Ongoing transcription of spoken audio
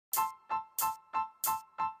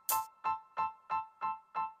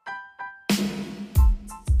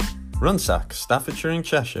RUNSAC, Staffordshire and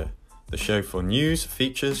Cheshire, the show for news,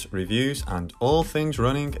 features, reviews and all things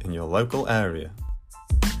running in your local area.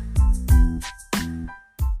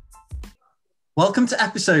 Welcome to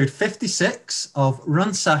episode 56 of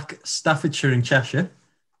RUNSAC, Staffordshire and Cheshire.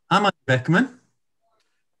 I'm Andy Bickerman.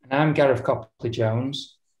 And I'm Gareth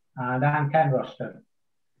Copley-Jones. And I'm Ken Rushton.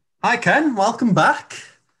 Hi Ken, welcome back.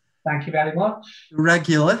 Thank you very much.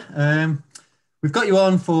 Regular. We've got you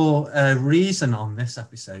on for a reason on this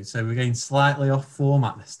episode, so we're going slightly off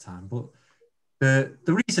format this time. But the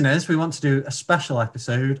reason is we want to do a special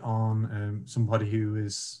episode on somebody who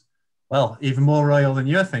is, well, even more royal than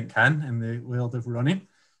you, I think, Ken, in the world of running.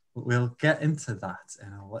 But we'll get into that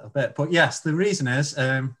in a little bit. But yes, the reason is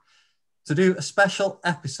to do a special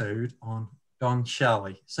episode on Don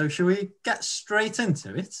Shelley. So shall we get straight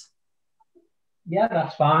into it? Yeah,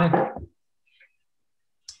 that's fine.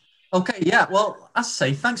 Okay, yeah. Well, as I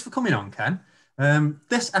say, thanks for coming on, Ken.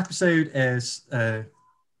 This episode is a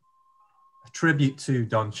tribute to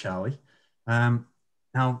Don Shelley. Now,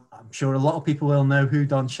 I'm sure a lot of people will know who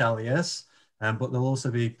Don Shelley is, but there'll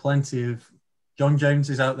also be plenty of John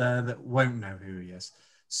Joneses out there that won't know who he is.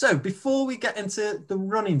 So before we get into the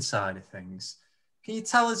running side of things, can you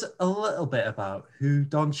tell us a little bit about who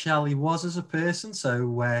Don Shelley was as a person? So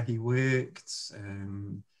where he worked,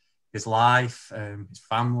 his life, his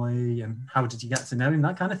family, and how did you get to know him,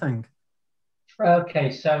 that kind of thing? Okay,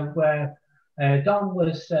 so Don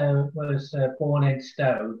was born in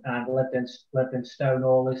Stone and lived in Stone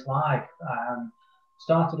all his life.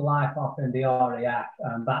 Started life off in the RAF,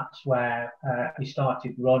 and that's where he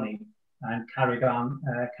started running and carried on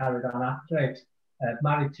after it.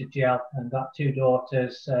 Married to Jill and got two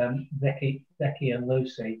daughters, Vicky and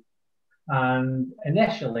Lucy. And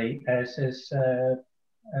initially, as his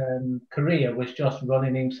career was just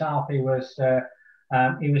running himself. He was a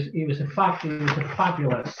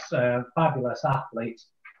fabulous athlete.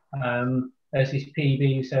 As his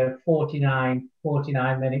PBs are 49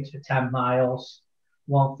 minutes for 10 miles,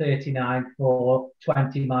 1:39 for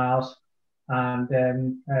 20 miles, and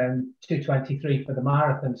 2:23 for the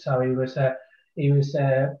marathon. So he was up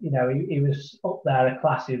there, a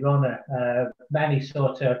classy runner. Many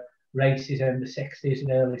sort of races in the 60s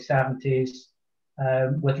and early 70s.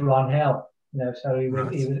 With Ron Hill, so he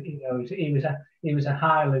was a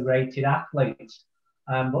highly rated athlete,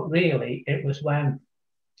 but really it was when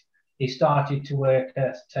he started to work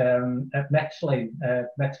at Michelin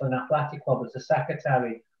Athletic Club as a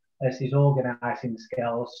secretary, as his organising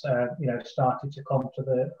skills started to come to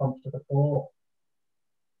the fore.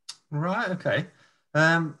 Right. Okay.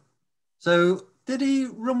 So did he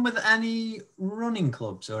run with any running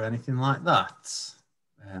clubs or anything like that?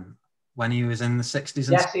 When he was in the 60s?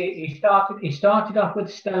 Yes, he started off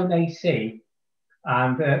with Stone AC,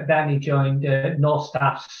 and then he joined North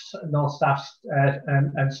Staffs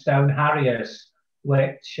and Stone Harriers,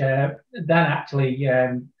 which then actually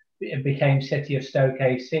became City of Stoke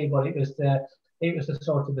AC. But it was the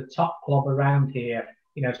sort of the top club around here,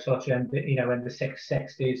 sort of in the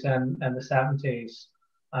 60s and the 70s.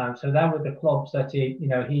 So then were the clubs that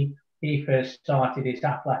he first started his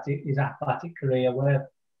athletic career with.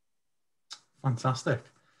 Fantastic.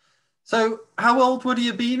 So how old would he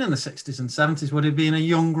have been in the 60s and 70s? Would he have been a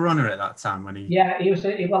young runner at that time when he... Yeah, he was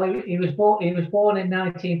born in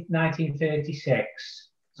 1936.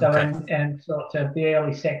 So okay. in sort of the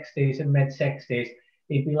early 60s and mid 60s,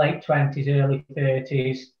 he'd be late 20s, early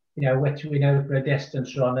 30s, which we know for a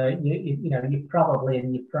distance runner, you're probably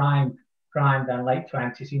in your prime then late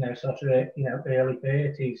 20s, sort of early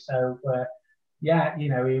 30s. So he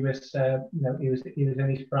was in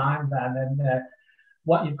his prime then, and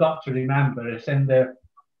what you've got to remember is in the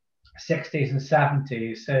 60s and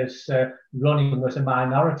 70s, as running was a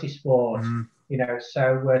minority sport,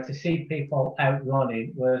 so to see people out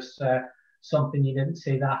running was something you didn't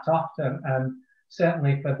see that often, and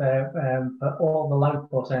certainly for all the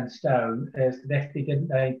locals in Stone, is that if they didn't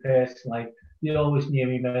know him personally, you always knew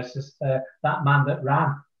him as that man that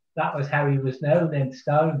ran. That was how he was known in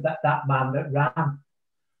Stone, that man that ran.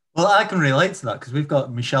 Well, I can relate to that because we've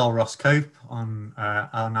got Michelle Ross-Cope on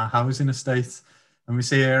our housing estate, and we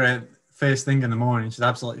see her first thing in the morning. She's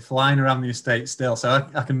absolutely flying around the estate still, so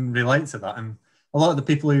I can relate to that. And a lot of the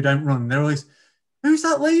people who don't run, they're always, who's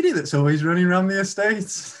that lady that's always running around the estate?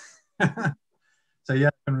 So yeah,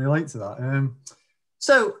 I can relate to that.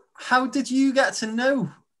 So how did you get to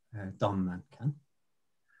know Don then, Ken?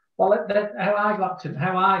 Well, how I got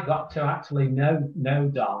to actually know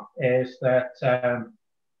Don is that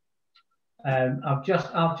I'll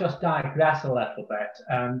just digress a little bit.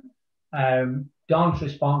 Don's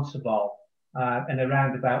responsible in a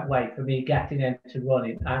roundabout way for me getting into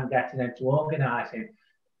running and getting into organising.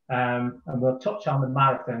 And we'll touch on the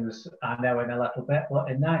marathons, I know, in a little bit, but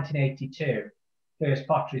in 1982, first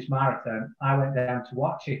Potteries Marathon, I went down to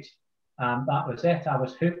watch it. That was it. I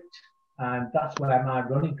was hooked, and that's where my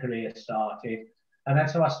running career started. And then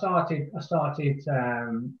so I started,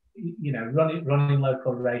 you know, running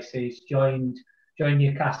local races, joined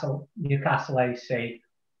Newcastle AC,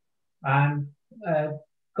 and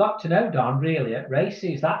got to know Don really at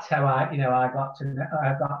races. That's how I got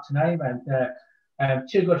to know him. And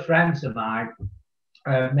two good friends of mine,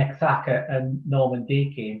 Mick Thacker and Norman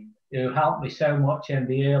Deakin, who helped me so much in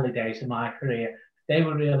the early days of my career. They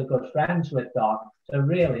were really good friends with Don. So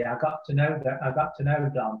really, I got to know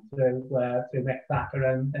Don through Mick Thacker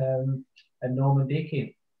and Norman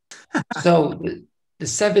Deakin. So the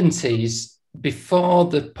 70s, before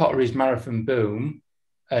the Potteries Marathon boom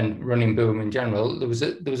and running boom in general, there was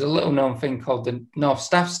a little known thing called the North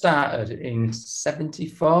Staff, started in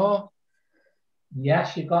 74.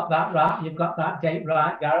 Yes, you've got that right. You've got that date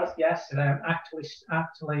right, Gareth. Yes,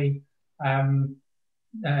 actually,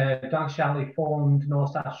 Don Shelley formed North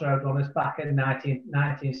Staff Roadrunners back in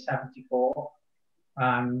 1974,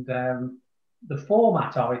 and the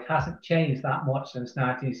format of it hasn't changed that much since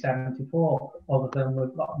 1974, other than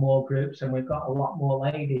we've got more groups and we've got a lot more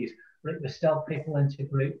ladies, but there's still people into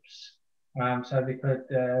groups, so they could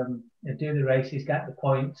do the races, get the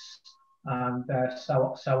points, and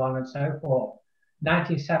so on and so forth.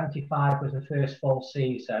 1975 was the first full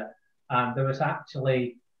season, and there was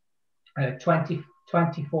actually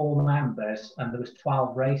 24 members, and there was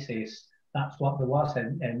 12 races. That's what there was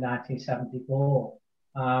in 1974.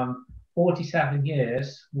 47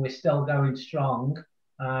 years, we're still going strong.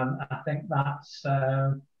 I think that's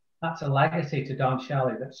a legacy to Don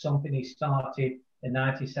Shelley. That's something he started in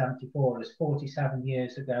 1974, is 47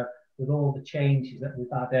 years ago, with all the changes that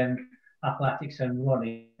we've had in athletics and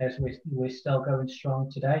running, as we're still going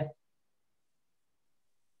strong today.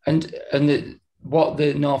 And what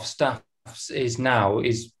the North Staff is now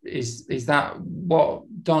is that what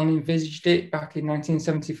Don envisaged it back in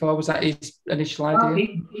 1974? Was that his initial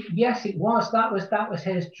idea? Yes, it was. That was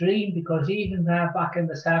his dream, because even there back in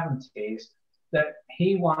the 70s, that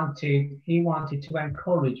he wanted to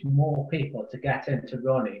encourage more people to get into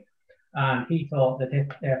running. And he thought that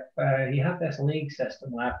if he had this league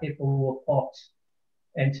system where people were put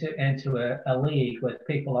into a league with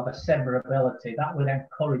people of a similar ability, that would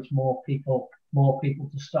encourage more people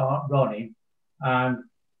to start running. And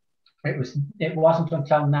it wasn't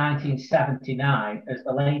until 1979, as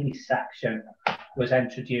the ladies section was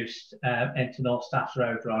introduced into North Staff's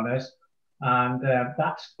Roadrunners, and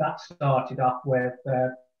that started off with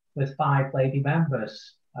 5 lady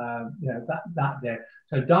members. That day.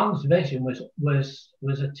 So Don's vision was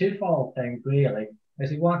a twofold thing, really, as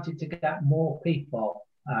he wanted to get more people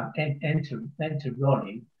into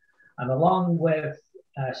running, and along with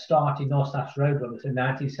starting North Staff's Roadrunners in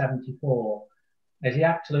 1974, as he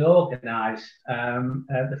actually organised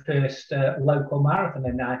the first local marathon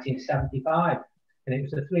in 1975, and it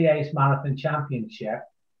was the 3A's Marathon Championship.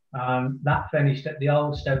 That finished at the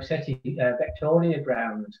old Stoke City Victoria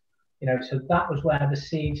ground. So that was where the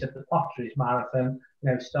seeds of the Potteries Marathon,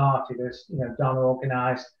 started. As Don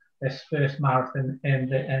organised this first marathon in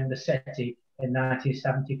the city in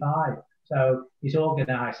 1975. So his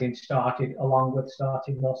organising started along with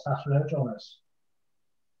starting North Staff Roadrunners.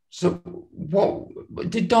 So, what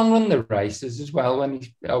did Don run the races as well when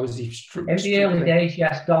he was he? In the early days,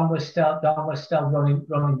 yes, Don was still running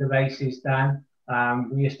the races then.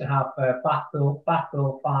 We used to have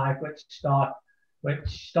Backbill 5, which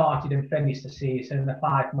started and finished the season, the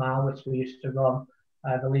 5 mile, which we used to run.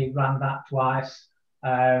 The league ran that twice.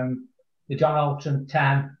 The John Alton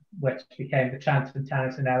 10, which became the Trenton 10,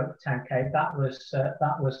 is now 10K. That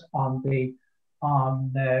was on the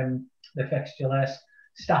fixture list.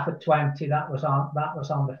 Stafford 20, that was on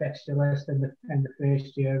the fixture list in the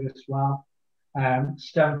first year as well.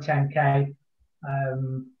 Stone 10K,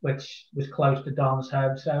 which was close to Don's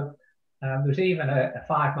home. So there was even a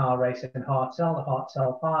 5 mile race in Hartsell, the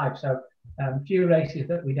Hartsell 5. So a few races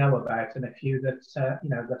that we know about, and a few that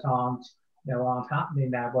that aren't happening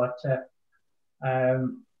now. But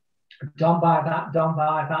Don by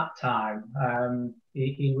that time,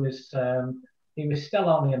 he was still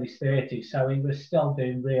only in his 30s, so he was still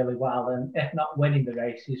doing really well, and if not winning the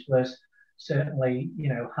races, was certainly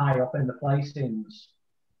high up in the placings.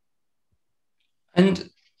 And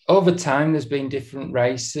over time, there's been different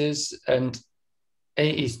races, and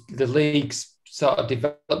the league's sort of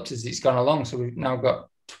developed as it's gone along. So we've now got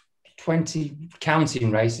 20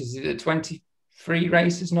 counting races. Is it 23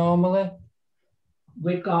 races normally?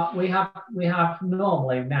 we have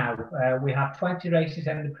normally now we have 20 races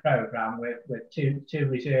in the program with two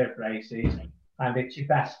reserve races, and it's your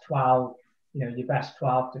best 12, your best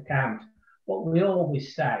 12 to count. What we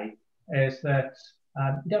always say is that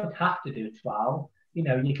you don't have to do 12.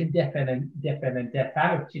 You can dip in and dip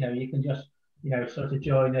out. You can just sort of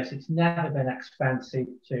join us. It's never been expensive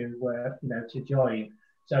to join.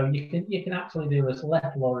 So you can actually do as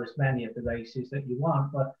little or as many of the races that you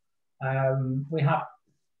want. But we have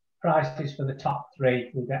prizes for the top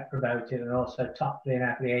 3 who get promoted, and also top 3 in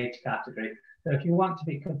every age category. So if you want to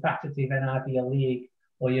be competitive in either your league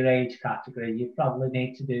or your age category, you probably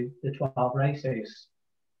need to do the 12 races.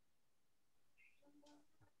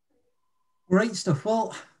 Great stuff.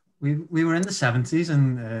 Well, we were in the 70s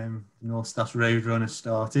and North Staffs Roadrunner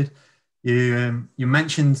started. You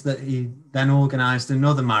mentioned that he then organised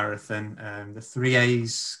another marathon, the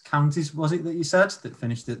 3A's counties, was it that you said, that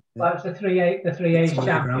finished at? Well, it was the 3A's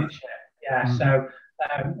championship. Yeah, mm-hmm. So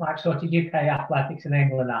like sort of UK athletics and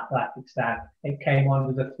England athletics, then it came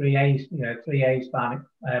under the 3A's, 3A's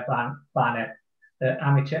banner, the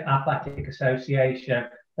Amateur Athletic Association.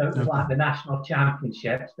 So it was like the national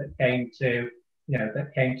championships that came to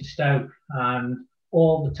Stoke, and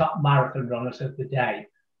all the top marathon runners of the day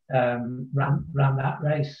ran that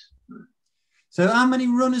race. So how many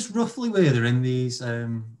runners roughly were there in these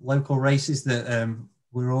local races that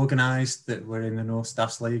were organised, that were in the North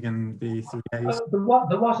Staffs League and the 3A's?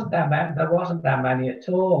 There wasn't that many at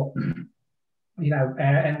all. In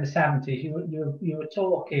the 70s, you were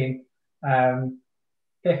talking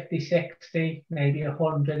 50, 60, maybe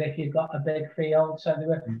 100 if you've got a big field. So they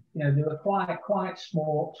were quite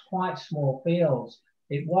small fields.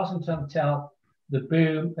 It wasn't until the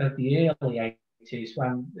boom of the early 80s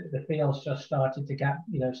when the fields just started to get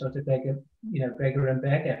sort of bigger and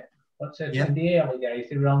bigger. But in the early days,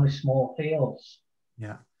 they were only small fields.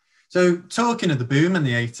 Yeah. So talking of the boom in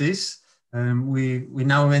the 80s, we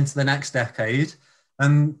now are into the next decade,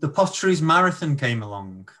 and the Potteries Marathon came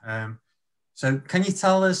along. So can you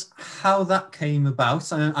tell us how that came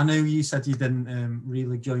about? I know you said you didn't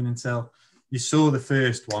really join until you saw the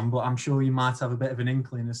first one, but I'm sure you might have a bit of an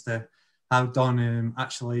inkling as to how Don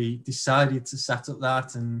actually decided to set up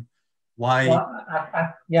that and why. Well,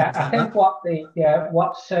 I think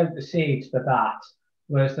what sowed the seeds for that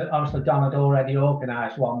was that obviously Don had already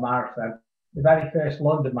organised one marathon. The very first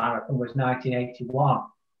London Marathon was 1981,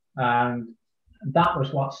 and that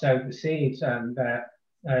was what sowed the seeds. And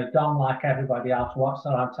Don, like everybody else, watched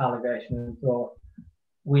that on television and thought,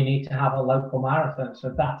 we need to have a local marathon.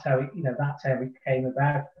 So that's how it came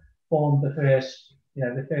about. Formed the first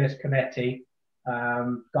committee,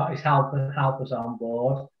 got his helpers on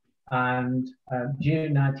board, and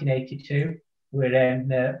June 1982, we're in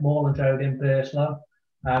Moreland Road in Burslem,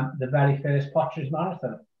 the very first Potteries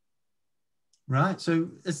Marathon. Right,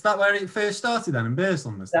 so is that where it first started then, in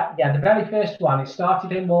Burslem? Yeah, the very first one. It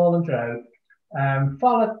started in Moreland Road.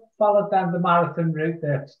 Followed down the marathon route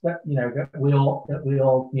that we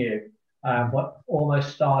all knew, but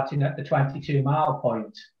almost starting at the 22-mile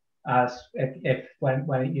point, as if when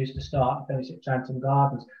it used to start and finish at Trentham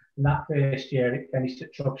Gardens. And that first year, it finished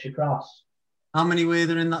at Staffordshire Cross. How many were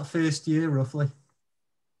there in that first year, roughly?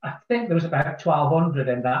 I think there was about 1,200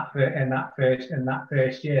 in that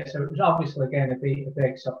first year. So it was obviously going to be a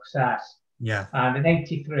big success. Yeah. And in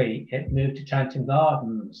 '83, it moved to Trentham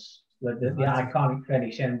Gardens, with the iconic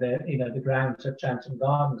finish in the grounds of Trentham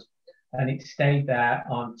Gardens, and it stayed there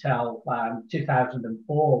until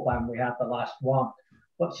 2004 when we had the last one.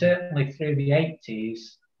 But certainly through the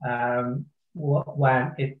 80s,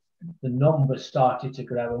 when the numbers started to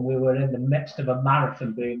grow, and we were in the midst of a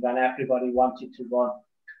marathon boom, then everybody wanted to run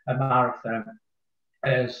a marathon,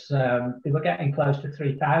 as they were getting close to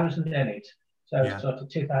 3,000 in it. So sort of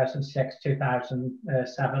 2,600,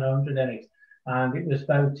 2,700 in it. And it was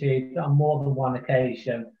voted on more than one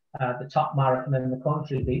occasion the top marathon in the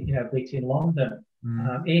country, beating London.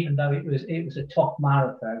 Even though it was a tough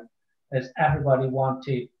marathon, as everybody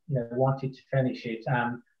wanted to finish it,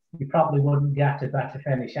 and you probably wouldn't get a better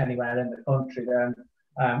finish anywhere in the country than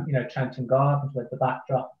Trentham Gardens with the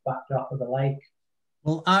backdrop of the lake.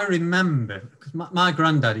 Well, I remember because my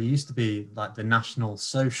granddad, he used to be like the national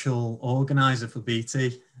social organizer for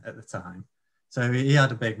BT at the time. So he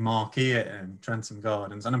had a big marquee at Trentham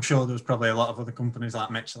Gardens, and I'm sure there was probably a lot of other companies like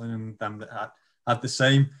Michelin and them that had the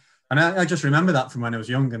same. And I just remember that from when I was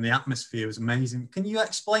young, and the atmosphere was amazing. Can you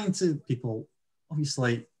explain to people?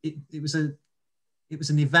 Obviously, it was an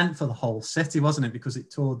event for the whole city, wasn't it? Because it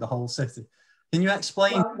toured the whole city. Can you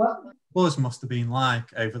explain what the buzz must have been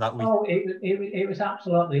like over that week? Oh, it was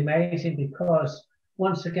absolutely amazing, because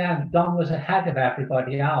once again, Don was ahead of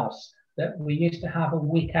everybody else. That we used to have a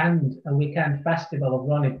weekend festival of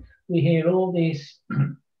running. We hear all these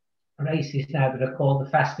races now that are called the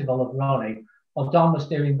Festival of Running. Well, Don was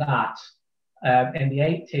doing that in the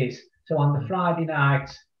 80s. So on the Friday night,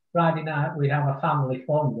 we'd have a family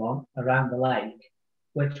fun run around the lake,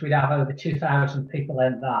 which we'd have over 2,000 people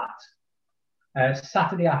in that.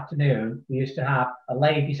 Saturday afternoon, we used to have a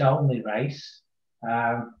ladies only race.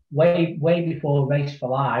 Way before Race for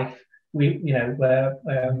Life, me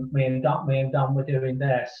and Don were doing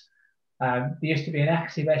this. There used to be an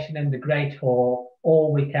exhibition in the Great Hall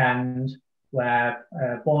all weekend where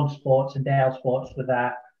Bourne Sports and Dale Sports were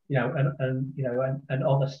there, and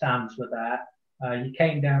other stands were there. You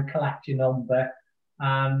came down, collect your number,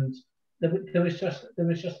 and there was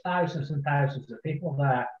just thousands and thousands of people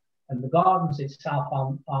there, and the gardens itself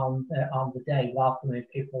on the day welcoming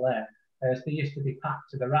people in. As they used to be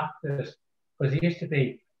packed to the rafters, because there used to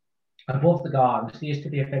be above the gardens, there used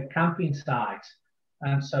to be a big camping site,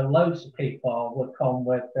 and so loads of people would come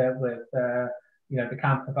with the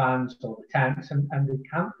camper vans or the tents, and we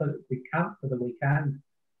camp for the weekend.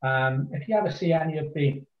 If you ever see any of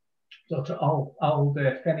the sort of old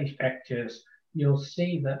finished pictures, you'll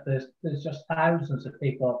see that there's just thousands of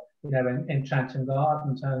people, in Trenton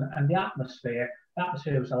Gardens, and the atmosphere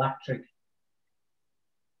was electric.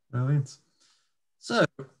 Brilliant. So,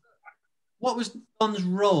 what was Don's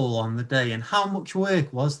role on the day, and how much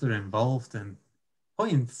work was there involved in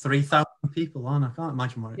putting 3,000 people on? I can't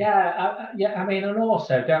imagine what. I mean, and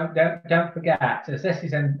also don't forget, as this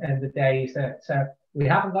is in the days that we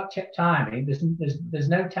haven't got chip timing. There's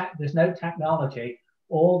no technology.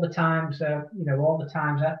 All the times, are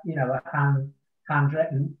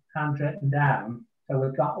handwritten down. So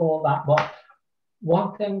we've got all that. But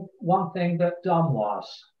one thing that Don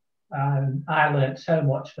was. I learned so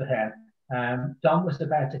much for him. Don was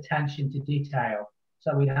about attention to detail,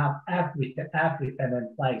 so we'd have everything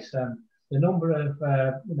in place. The number of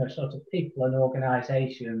sort of people and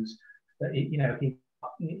organisations that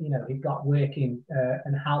he got working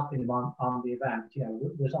and helping him on the event,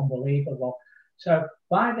 was unbelievable. So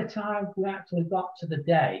by the time we actually got to the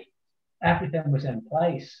day, everything was in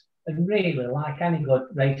place. And really, like any good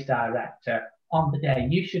race director, on the day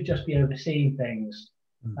you should just be overseeing things.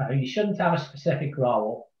 You shouldn't have a specific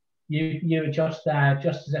role. You're just there,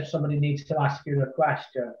 just as if somebody needs to ask you a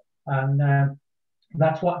question. And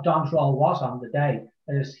that's what Don's role was on the day,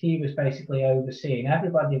 as he was basically overseeing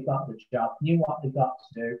everybody who got the job, knew what they got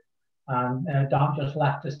to do, and Don just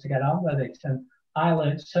left us to get on with it. And I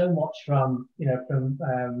learned so much from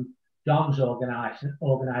Don's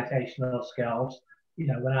organisational skills,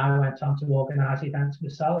 when I went on to organise events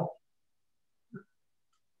myself.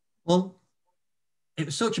 Well, it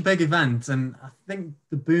was such a big event, and I think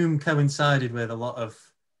the boom coincided with a lot of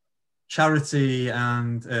charity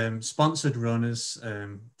and sponsored runners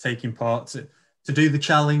taking part to do the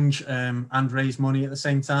challenge and raise money at the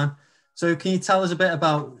same time. So can you tell us a bit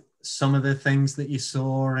about some of the things that you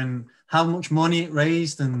saw and how much money it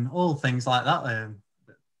raised and all things like that?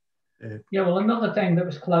 Well, another thing that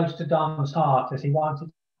was close to Don's heart is he wanted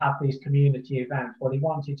to have these community events. Well, he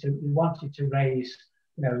wanted to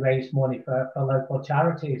raise money for local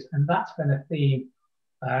charities, and that's been a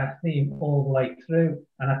theme all the way through.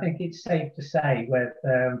 And I think it's safe to say with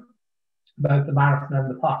both the marathon and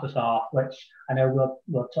the Potter's Half, which I know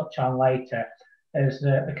we'll touch on later, is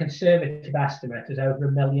a conservative estimate is over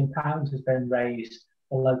 £1 million has been raised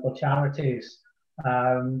for local charities.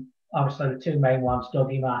 Obviously, the two main ones,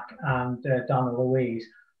 Dougie Mac and Donna Louise.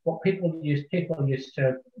 But people used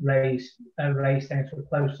to raise things for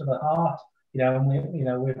close to the heart. And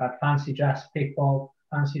we've had fancy dress people.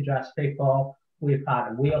 We've had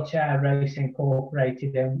a wheelchair race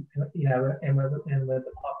incorporated in with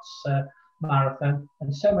the Potts Marathon,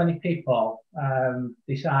 and so many people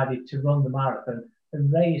decided to run the marathon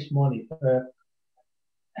and raise money for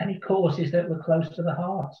any causes that were close to the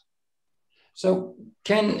heart. So,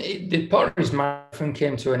 Ken, the Potteries Marathon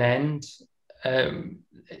came to an end.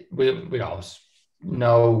 We all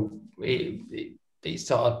know it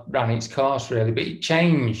sort of ran its course, really, but it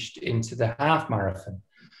changed into the half marathon.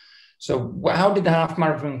 So how did the half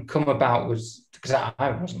marathon come about? Because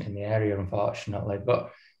I wasn't in the area, unfortunately,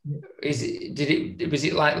 but was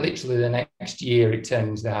it like literally the next year it turned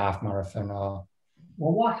into the half marathon? Or?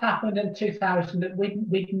 Well, what happened in 2000,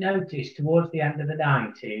 we'd noticed towards the end of the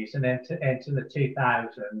 90s and into the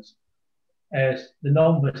 2000s, as the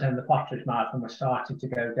numbers in the Potteries Marathon were starting to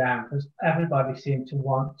go down, because everybody seemed to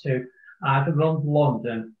want to either run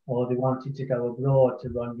London or they wanted to go abroad to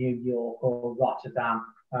run New York or Rotterdam,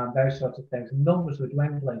 those sorts of things. And numbers were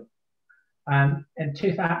dwindling. And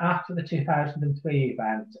after the 2003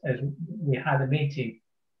 event, as we had a meeting,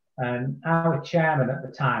 and our chairman at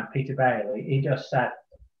the time, Peter Bailey, he just said,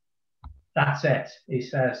 "That's it." He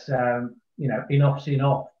says, "Enough's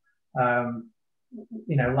enough.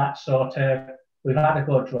 Let's we've had a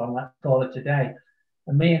good run. Let's call it a day."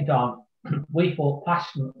 And me and Don, we fought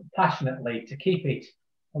passionately to keep it.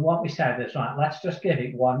 And what we said is, right, let's just give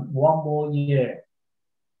it one more year.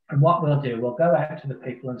 And what we'll do, we'll go out to the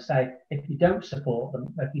people and say, if you don't support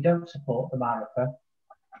the marathon,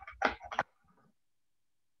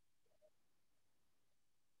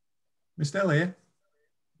 we're still here.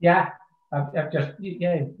 Yeah, I've just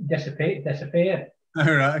disappeared.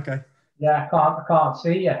 Oh, right, okay. Yeah, I can't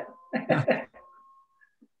see you.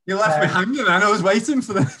 You left me hanging, and I was waiting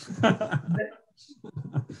for the.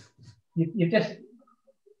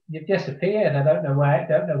 You've disappeared. I don't know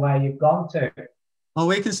where you've gone to. Oh,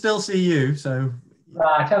 we can still see you. So.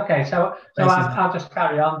 Right. Okay. So I'll just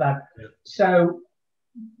carry on then. Yeah. So.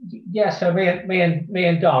 Yeah, so me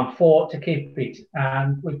and Don fought to keep it,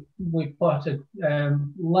 and we put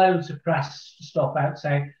loads of press stuff out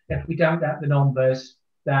saying if we don't get the numbers,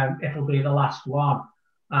 then it'll be the last one.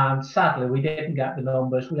 And sadly, we didn't get the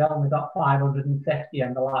numbers. We only got 550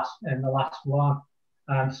 in the last one,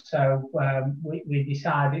 and so we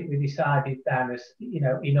decided then, as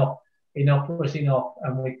enough was enough,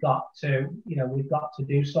 and we've got to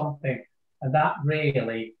do something. And that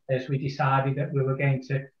really, as we decided that we were going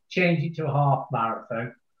to change it to a half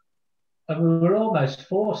marathon, and we were almost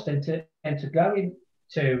forced into going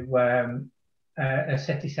to a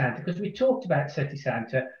city centre, because we talked about city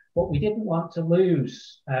centre, but we didn't want to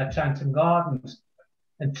lose Trentham Gardens.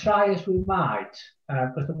 And try as we might,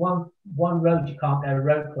 because the one road you can't get a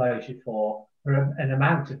road closure for an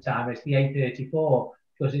amount of time is the A34,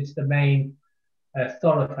 because it's the main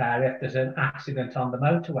thoroughfare if there's an accident on the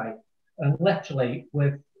motorway. And literally,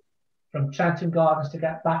 from Trentham Gardens to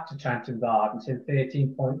get back to Trentham Gardens in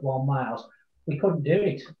 13.1 miles, we couldn't do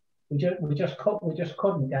it. We just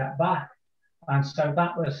couldn't get back. And so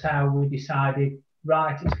that was how we decided,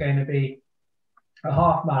 right, it's going to be a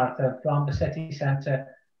half marathon from the city centre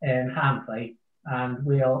in Handley, and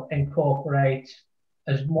we'll incorporate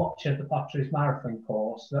as much of the Potteries Marathon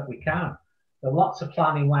course that we can. So lots of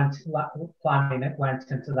planning went into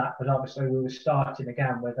that, but obviously we were starting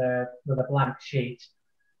again with a blank sheet,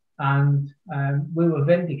 and we were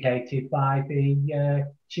vindicated by the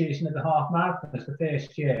choosing of the half marathon as the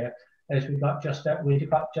first year, as we got just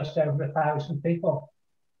over 1,000 people.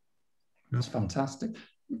 That's fantastic.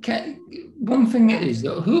 One thing is,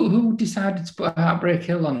 who decided to put Heartbreak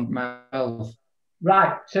Hill on Mile?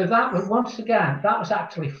 Right. So that was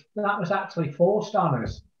actually forced on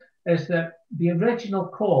us. Is that the original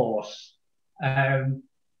course,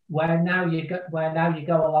 where now you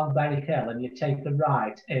go along Berwick Hill and you take the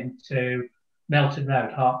right into Milton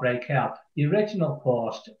Road, Heartbreak Hill. The original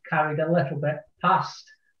course carried a little bit past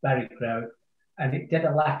Berwick Road, and it did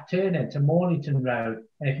a left turn into Mornington Road.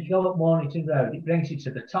 And if you go up Mornington Road, it brings you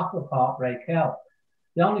to the top of Heartbreak Hill.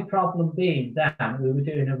 The only problem being then we were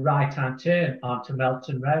doing a right-hand turn onto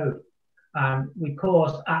Milton Road, and we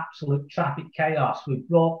caused absolute traffic chaos. We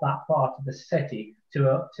brought that part of the city to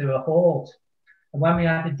a halt. And when we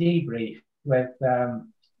had a debrief with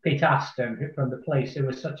Pete Aston from the police, who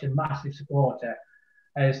was such a massive supporter,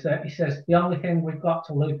 is that he says, the only thing we've got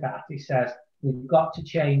to look at, he says, we've got to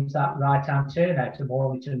change that right-hand turn out to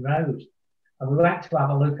Mornington Road. And we went to have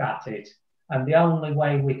a look at it, and the only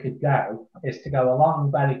way we could go is to go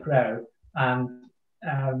along Berwick Road and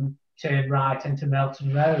turn right into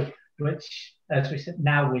Milton Road, which, as we said,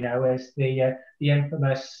 now we know is the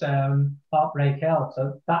infamous Heartbreak Hill.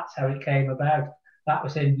 So that's how it came about. That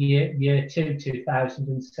was in year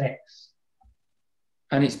 2006.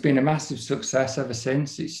 And it's been a massive success ever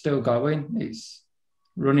since. It's still going. It's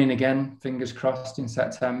running again, fingers crossed, in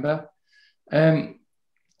September.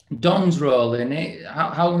 Don's role in it,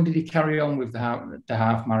 how long did he carry on with the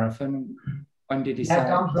half marathon? When did he start?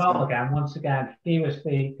 Don's role again, once again, he was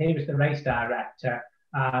the race director,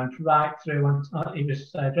 and right through, he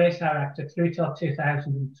was race director through till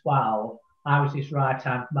 2012. I was his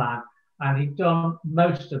right-hand man, and he'd done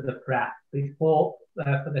most of the prep before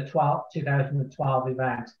for the 2012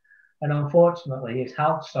 event. And unfortunately, his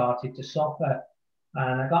health started to suffer.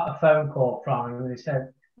 And I got a phone call from him, and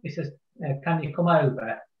he says, can you come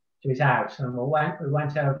over to his house? And we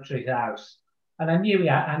went over to his house. And I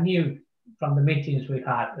knew from the meetings we've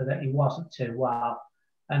had that he wasn't too well.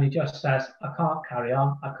 And he just says, I can't carry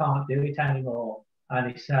on. I can't do it anymore.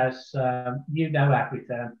 And he says, you know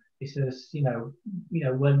everything. He says,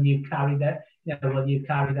 will you carry that? Will you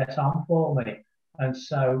carry that on for me? And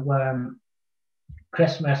so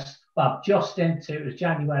Christmas, well, just into, it was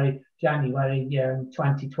January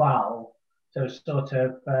 2012. So sort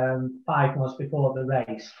of 5 months before the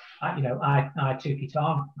race, I took it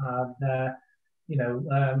on,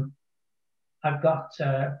 and I've got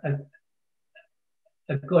a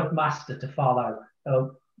good master to follow.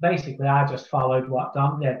 So basically, I just followed what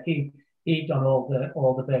Don did. He'd done all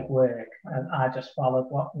the big work, and I just followed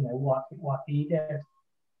what he did.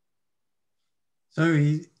 So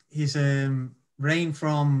he's reigned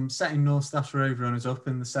from setting North Staffordshire Road Runners up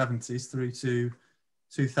in the 70s through to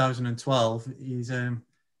 2012. He's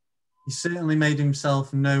certainly made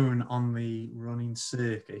himself known on the running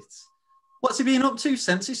circuit. What's he been up to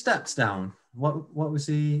since he stepped down? What was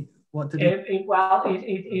he? What did he? Well,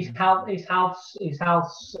 his health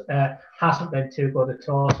hasn't been too good at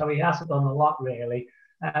all, so he hasn't done a lot really.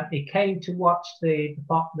 He came to watch the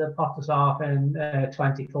Potter's Half in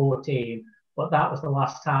 2014, but that was the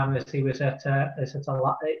last time as he was at a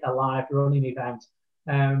live running event.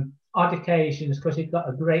 Odd occasions, because he'd got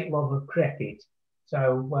a great love of cricket,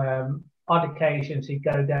 so odd occasions he'd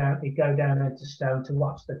go down into Stone to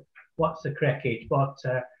watch the cricket, but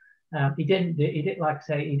he didn't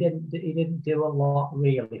do a lot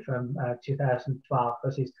really from 2012,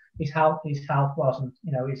 because his health wasn't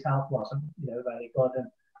very good, and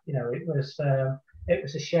it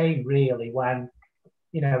was a shame really when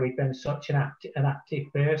he'd been such an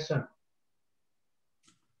active person.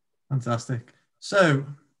 Fantastic. So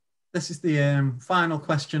this is the final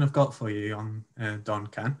question I've got for you on Don,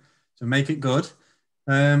 Ken. So make it good.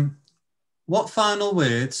 What final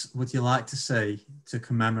words would you like to say to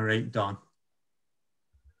commemorate Don?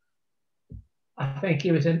 I think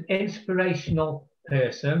he was an inspirational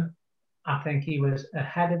person. I think he was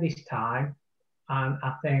ahead of his time. And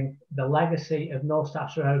I think the legacy of North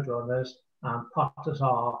Staffordshire Road Runners and Potter's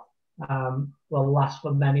Half will last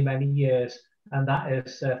for many, many years. And that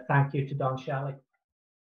is thank you to Don Shelley.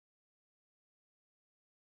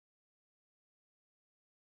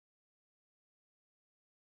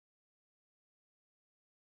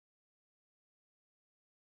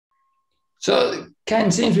 So, Ken,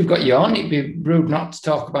 since we've got you on, it'd be rude not to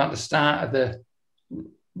talk about the start of the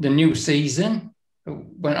new season. It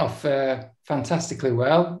went off fantastically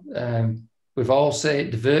well with the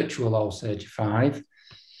virtual All Sage 5.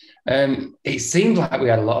 It seemed like we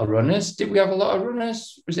had a lot of runners. Did we have a lot of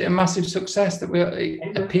runners? Was it a massive success that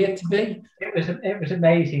it appeared to be? It was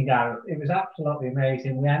amazing, Gareth. It was absolutely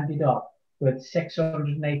amazing. We ended up with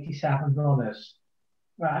 687 runners.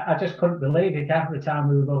 I just couldn't believe it. Every time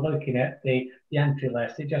we were looking at the entry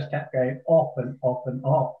list, it just kept going up and up and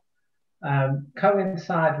up.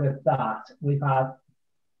 Coincide with that, we've had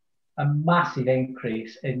a massive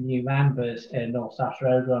increase in new members in North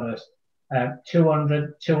Staffordshire Road Runners.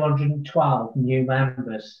 212 new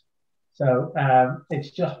members. So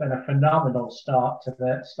it's just been a phenomenal start to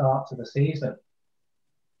the season.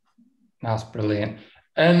 That's brilliant.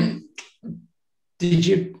 Did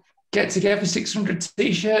you get together 600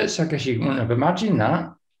 t-shirts? I guess you wouldn't have imagined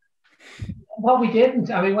that. Well, we didn't.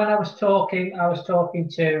 I mean, when I was talking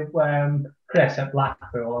to Chris at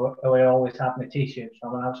Blackpool, who I always have my t-shirts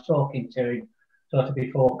from, and I was talking to him sort of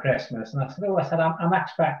before Christmas, and I said, I'm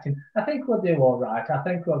expecting, I think we'll do all right. I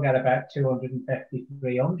think we'll get about 250,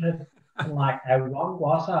 300. I'm like, how wrong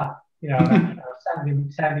was I? I was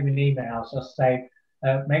sending him emails just saying,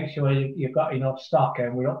 make sure you've got enough stock,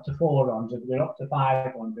 and we're up to 400, we're up to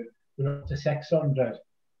 500, we're up to 600.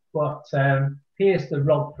 But here's the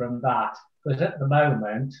rub from that, because at the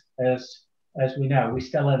moment, as we know, we're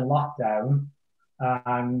still in lockdown,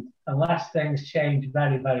 and unless things change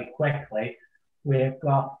very, very quickly, we've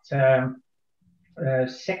got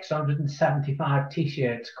 675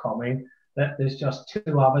 t-shirts coming, that there's just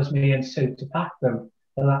two of us, me and Sue, to pack them.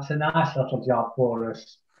 So that's a nice little job for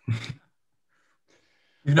us.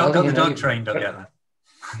 You've not got the dog trained up yet,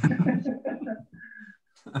 then?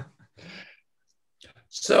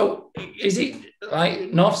 So is it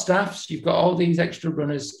like North Staffs, you've got all these extra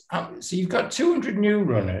runners, so you've got 200 new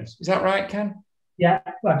runners, is that right, Ken? Yeah,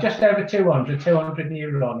 well, just over 200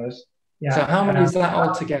 new runners. Yeah. So how many is that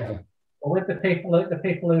altogether? Well, with the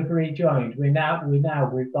people who've rejoined, we've got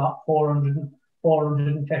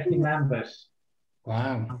 450 members.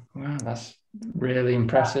 Wow, that's really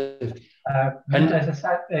impressive. And as I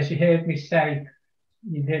said, as you heard me say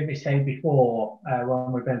before,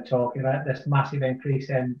 when we've been talking about this massive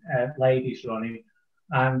increase in ladies running,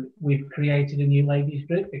 and we've created a new ladies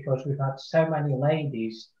group because we've had so many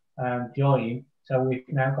ladies join. So we've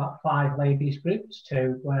now got 5 ladies groups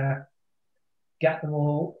to get them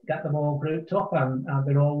all grouped up, and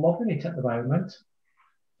they're all loving it at the moment.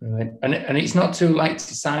 Right. And it's not too late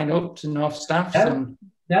to sign up to North Staffs?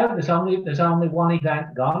 No, there's only one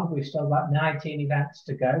event gone. We've still got 19 events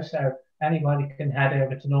to go. So anybody can head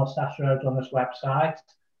over to North Staffs Roadrunners website.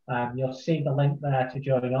 You'll see the link there to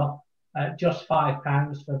join up. Just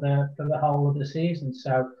 £5 for the whole of the season.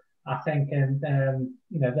 So I think in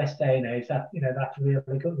this day and age, that's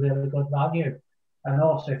really good value. And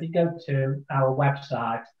also, if you go to our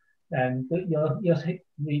website, then you'll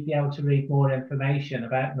be able to read more information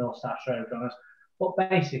about North Staffs Roadrunners. But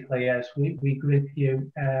basically, as we group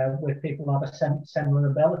you with people of a similar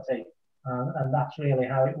ability, and that's really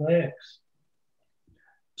how it works.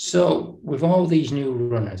 So, with all these new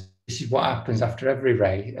runners, this is what happens after every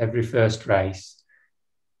race, every first race,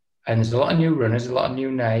 and there's a lot of new runners, a lot of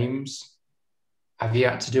new names. Have you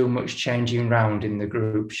had to do much changing around in the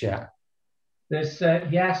groups yet? There's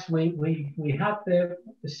yes, we had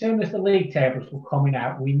as soon as the league tables were coming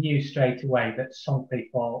out, we knew straight away that some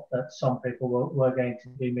people were going to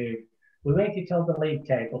be moved. We waited till the league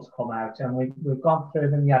tables come out, and we've gone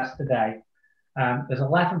through them yesterday. There's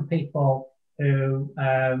 11 people who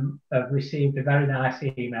have received a very nice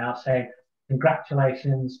email saying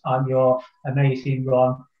congratulations on your amazing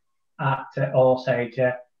run at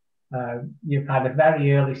Allsager. You've had a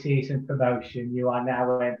very early season promotion. You are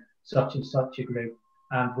now in such and such a group,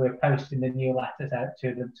 and we're posting the new letters out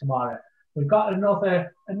to them tomorrow. We've got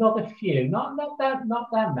another few, not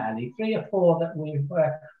that many, 3 or 4 that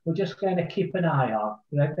we're just going to keep an eye on.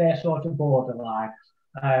 They're sort of borderline.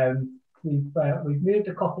 We've moved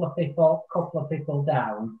a couple of people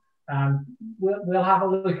down, and we'll have a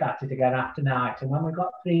look at it again after night. And when we've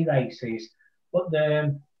got 3 races, but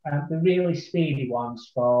the really speedy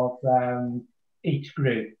ones for each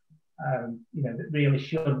group, that really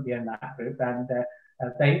shouldn't be in that group, and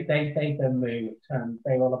they've been moved, and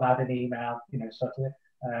they will have had an email, sort of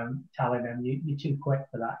telling them you're too quick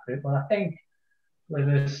for that group. But I think with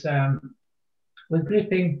us, we're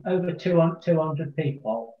grouping over 200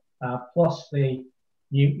 people, plus the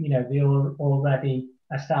the already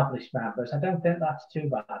established members. I don't think that's too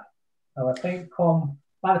bad. So I think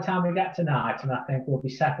by the time we get tonight, and I think we'll be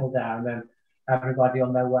settled down, and everybody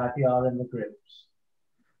will know where they are in the groups.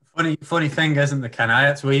 Funny thing, isn't there, Ken? I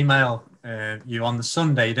had to email you on the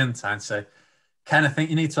Sunday, didn't I, and say, Ken, I think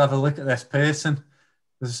you need to have a look at this person.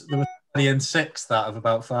 There was somebody in 6th out of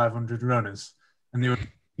about 500 runners, and they were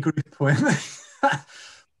a group with me.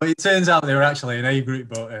 But it turns out they were actually an A group,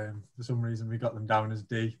 but for some reason we got them down as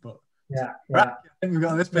D. But yeah. Right, I think we've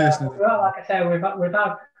got this person. Yeah, well, like I say, we've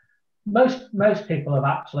had most people have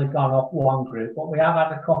actually gone up one group, but we have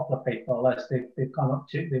had a couple of people as they've gone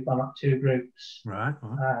up 2 groups. Right.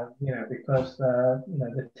 Because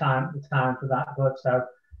the time for that good. So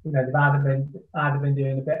they've either been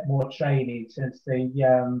doing a bit more training since they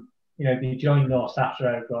joined North Staffs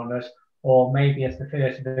Roadrunners, or maybe it's the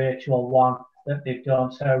first virtual one that they've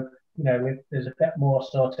done. So there's a bit more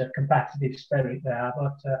sort of competitive spirit there.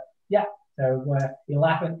 But so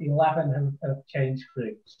 11 have changed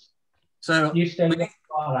groups. So you stay where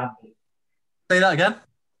you are, Andy. Say that again.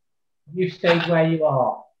 You stayed where you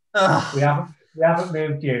are. We haven't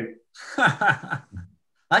moved you.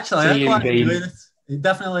 Actually, I quite enjoyed it. It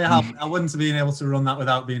definitely helped. I wouldn't have been able to run that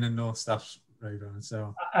without being in North Staffs Roadrunner.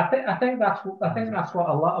 So I think that's what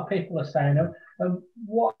a lot of people are saying. And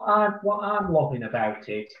what I'm loving about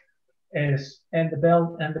it is in the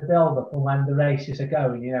build up and when the races are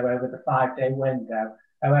going, over the 5-day window,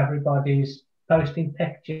 how everybody's posting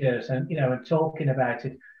pictures and and talking about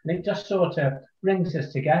it, and it just sort of brings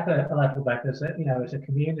us together a little bit as a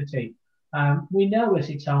community. We know as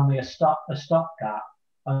it's only a stopgap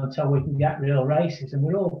until we can get real races, and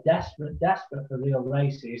we're all desperate for real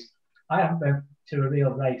races. I haven't been to a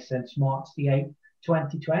real race since March the 8th,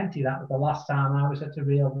 2020. That was the last time I was at a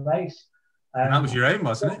real race. That was your aim,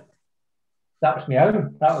 wasn't it? That was my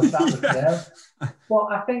own. That was Well,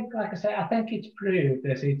 I think, like I say, I think it's proved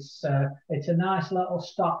that it's a nice little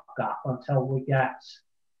stopgap until we get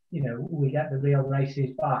the real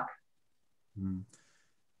races back.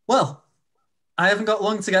 Well, I haven't got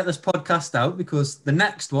long to get this podcast out because the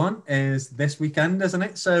next one is this weekend, isn't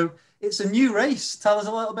it? So it's a new race. Tell us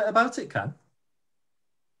a little bit about it, Ken.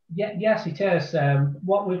 Yeah, yes, it is.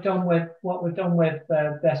 What we've done with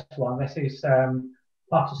this one. This is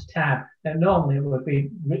Potter's 10. Now, normally it would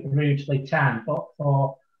be Rugeley 10, but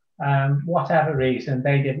for whatever reason,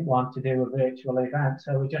 they didn't want to do a virtual event,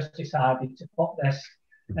 so we just decided to put this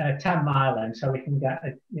 10 mile in so we can get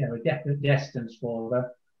a different distance for them.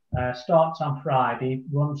 Starts on Friday,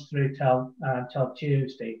 runs through till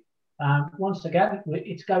Tuesday. Once again,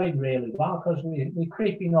 it's going really well because we're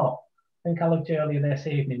creeping up think I looked earlier this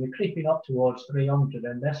evening, we're creeping up towards 300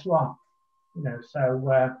 in this one. You know,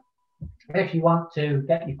 so if you want to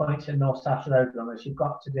get your points in North Staffs Road Runners, you've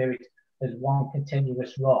got to do it as one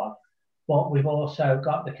continuous run. But we've also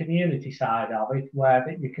got the community side of it, where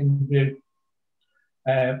that you can do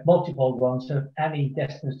multiple runs of any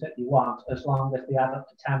distance that you want, as long as they add up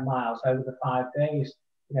to 10 miles over the 5 days.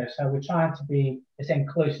 You know, so we're trying to be as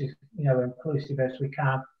inclusive as we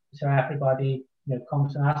can, so everybody, you know,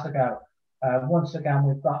 comes and has a go. Once again,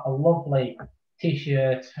 we've got a lovely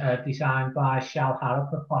T-shirt designed by Shell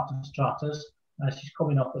Harrop for Potters Trotters. She's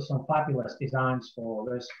coming up with some fabulous designs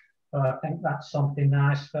for us. So I think that's something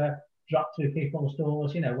nice for drop through people's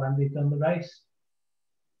doors, you know, when they've done the race.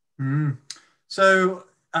 So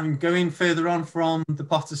I'm going further on from the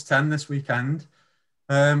Potters 10 this weekend.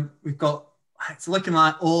 We've got, it's looking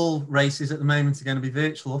like all races at the moment are going to be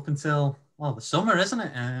virtual up until, well, the summer, isn't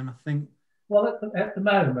it? I think. Well, at the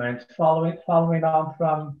moment, following on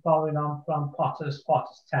from Potters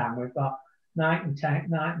 10, we've got night and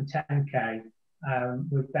 10K.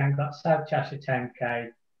 We've then got South Cheshire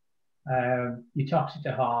 10K,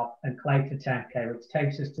 Uttoxeter Half, and Clayton 10K, which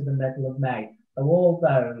takes us to the middle of May. So all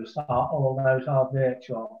those are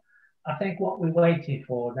virtual. I think what we're waiting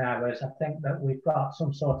for now is, I think that we've got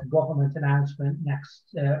some sort of government announcement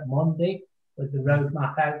next Monday with the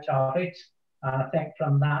roadmap out of it. And I think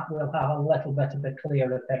from that we'll have a little bit of a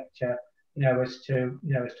clearer picture, you know, as to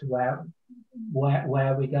where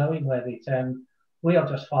we're going with it. And we'll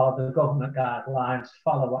just follow the government guidelines,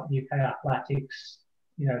 follow what UK Athletics,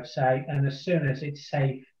 you know, say, and as soon as it's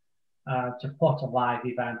safe to put a live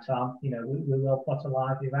event on, you know, we will put a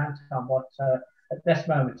live event on. But at this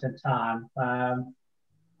moment in time, I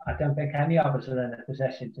don't think any of us are in a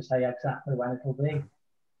position to say exactly when it'll be.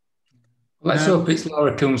 Let's hope it's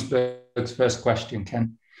Laura Koomsberg's first question,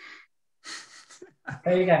 Ken.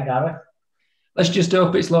 There you go, Gareth. Let's just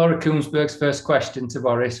hope it's Laura Koomsberg's first question to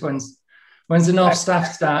Boris. When's the North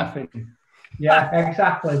Staff starting? Yeah,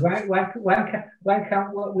 exactly. When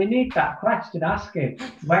can we need that question asking?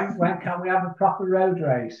 When can we have a proper road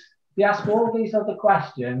race? You ask all these other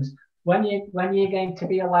questions. When you're going to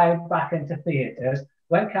be allowed back into theatres?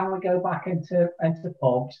 When can we go back into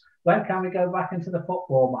pubs? When can we go back into the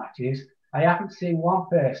football matches? I haven't seen one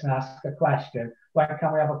person ask a question, when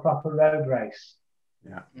can we have a proper road race?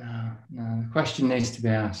 Yeah. No, the question needs to be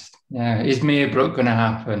asked. Yeah, is Meerbrook going to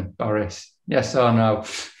happen, Boris? Yes or no?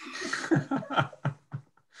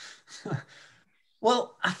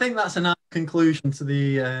 Well, I think that's a nice conclusion to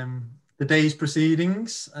the day's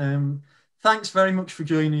proceedings. Thanks very much for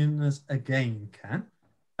joining us again, Ken.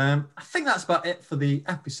 I think that's about it for the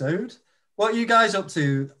episode. What are you guys up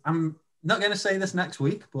to? I'm not going to say this next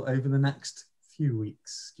week, but over the next few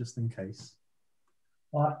weeks, just in case.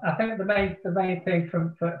 Well, I think the main thing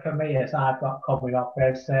for me is I've got coming up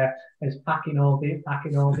is packing all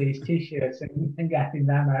these T-shirts and getting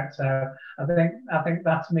them out. So I think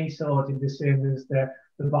that's me sorted as soon as the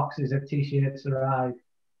boxes of T-shirts arrive.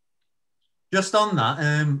 Just on that,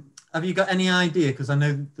 have you got any idea? Because I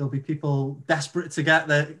know there'll be people desperate to get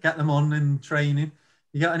them on and training.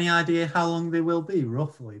 You got any idea how long they will be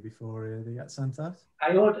roughly before they get sent out?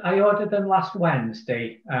 I ordered them last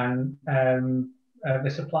Wednesday, and the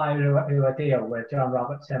supplier who I deal with, John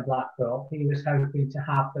Roberts in Blackpool, he was hoping to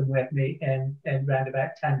have them with me in around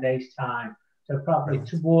about 10 days' time. So probably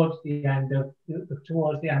towards the end of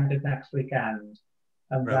next weekend,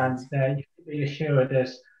 and then you can be assured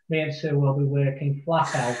as me and Sue will be working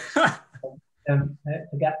flat out to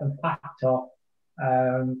get them packed up.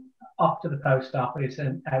 Off to the post office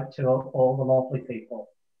and out to all the lovely people.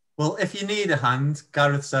 Well, if you need a hand,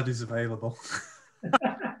 Gareth said he's available.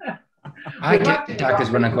 I get daggers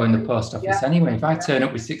when I go in the post office anyway. If I turn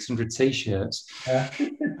up with 600 T-shirts.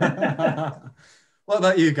 What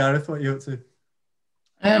about you, Gareth? What are you up to?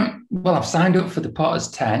 Well, I've signed up for the Potters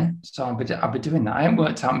 10, so I'll be doing that. I haven't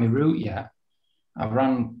worked out my route yet. I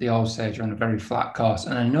ran the All-Sage on a very flat course,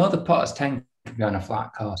 and I know the Potters 10 can be on a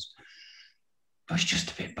flat course. But it's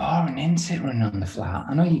just a bit boring, isn't it, running on the flat?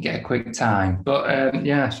 I know you get a quick time, but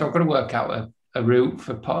so I've got to work out a route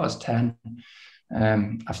for Potters 10.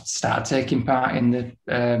 I've started taking part in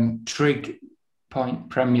the Trig Point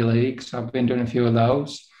Premier League, so I've been doing a few of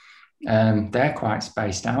those. They're quite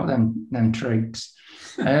spaced out, them Trigs.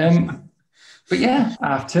 But yeah,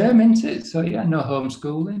 half term, isn't it? So yeah, no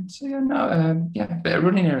homeschooling. So yeah, a bit of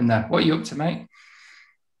running here and there. What are you up to, mate?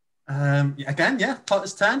 Again,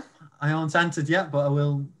 Potters 10. I aren't entered yet, but I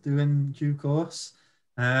will do in due course.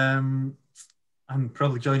 I'm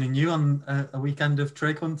probably joining you on a weekend of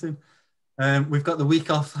trig hunting. We've got the week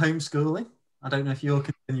off homeschooling. I don't know if you're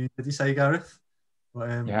continuing, did you say, Gareth?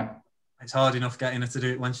 But, yeah. it's hard enough getting her to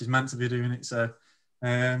do it when she's meant to be doing it. So,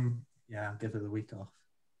 yeah, I'll give her the week off.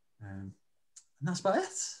 And that's about it,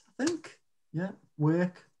 I think. Yeah,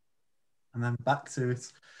 work and then back to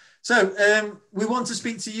it. So we want to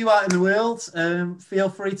speak to you out in the world. Feel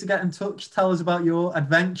free to get in touch. Tell us about your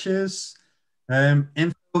adventures.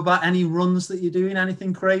 Info about any runs that you're doing,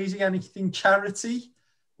 anything crazy, anything charity,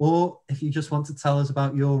 or if you just want to tell us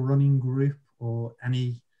about your running group or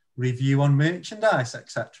any review on merchandise,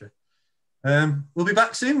 etc. We'll be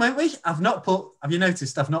back soon, won't we? Have you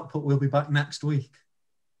noticed I've not put we'll be back next week?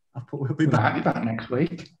 I've put we'll be back. Might be back next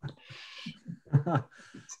week.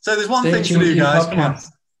 So there's one thing to do, guys. Come on.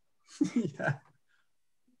 Yeah.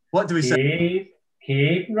 What do we say?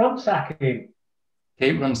 Keep runsacking.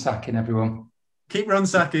 Keep runsacking, everyone. Keep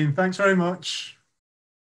runsacking. Thanks very much.